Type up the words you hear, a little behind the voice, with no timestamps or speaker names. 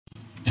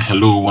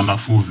Hello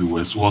wonderful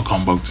viewers,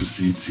 welcome back to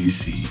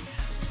CTC.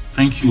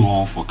 Thank you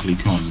all for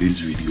clicking on this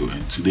video,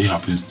 and today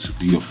happens to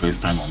be your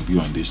first time on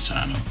this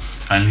channel.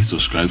 Kindly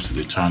subscribe to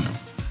the channel.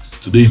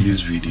 Today in this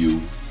video,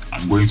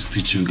 I'm going to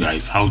teach you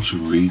guys how to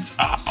rate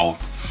our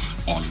app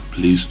on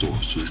Playstore,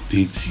 so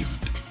stay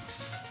tuned.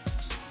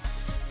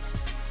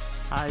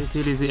 Hi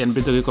CTC and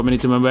Bittoken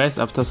community members.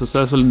 After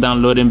successfully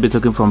downloading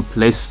Bittoken from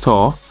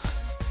Playstore,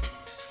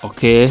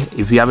 okay,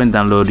 if you haven't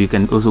downloaded, you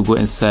can also go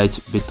and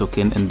search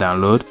Bittoken and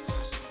download.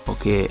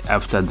 Okay,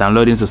 after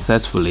downloading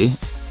successfully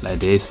like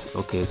this,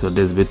 okay, so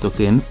there's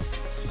Bittoken,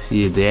 you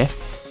see it there.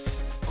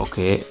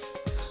 Okay,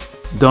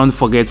 don't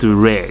forget to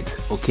rate.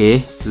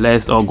 Okay,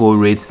 let's all go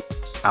rate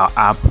our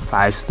app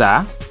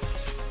 5-star.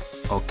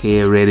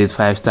 Okay, rate it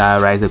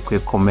 5-star, write a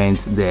quick comment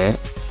there.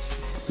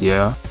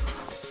 Yeah,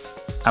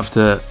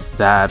 after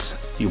that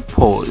you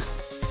post.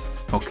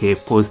 Okay,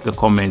 post the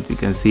comment, you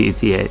can see it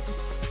here.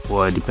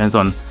 Well, it depends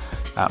on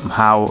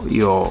how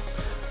your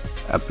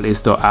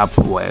Playstore app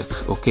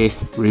works. Okay,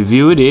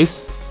 review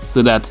this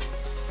so that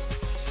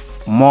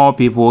more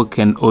people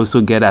can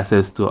also get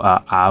access to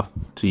our app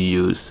to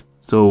use.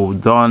 So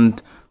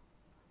don't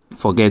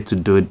forget to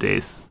do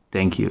this.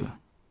 Thank you.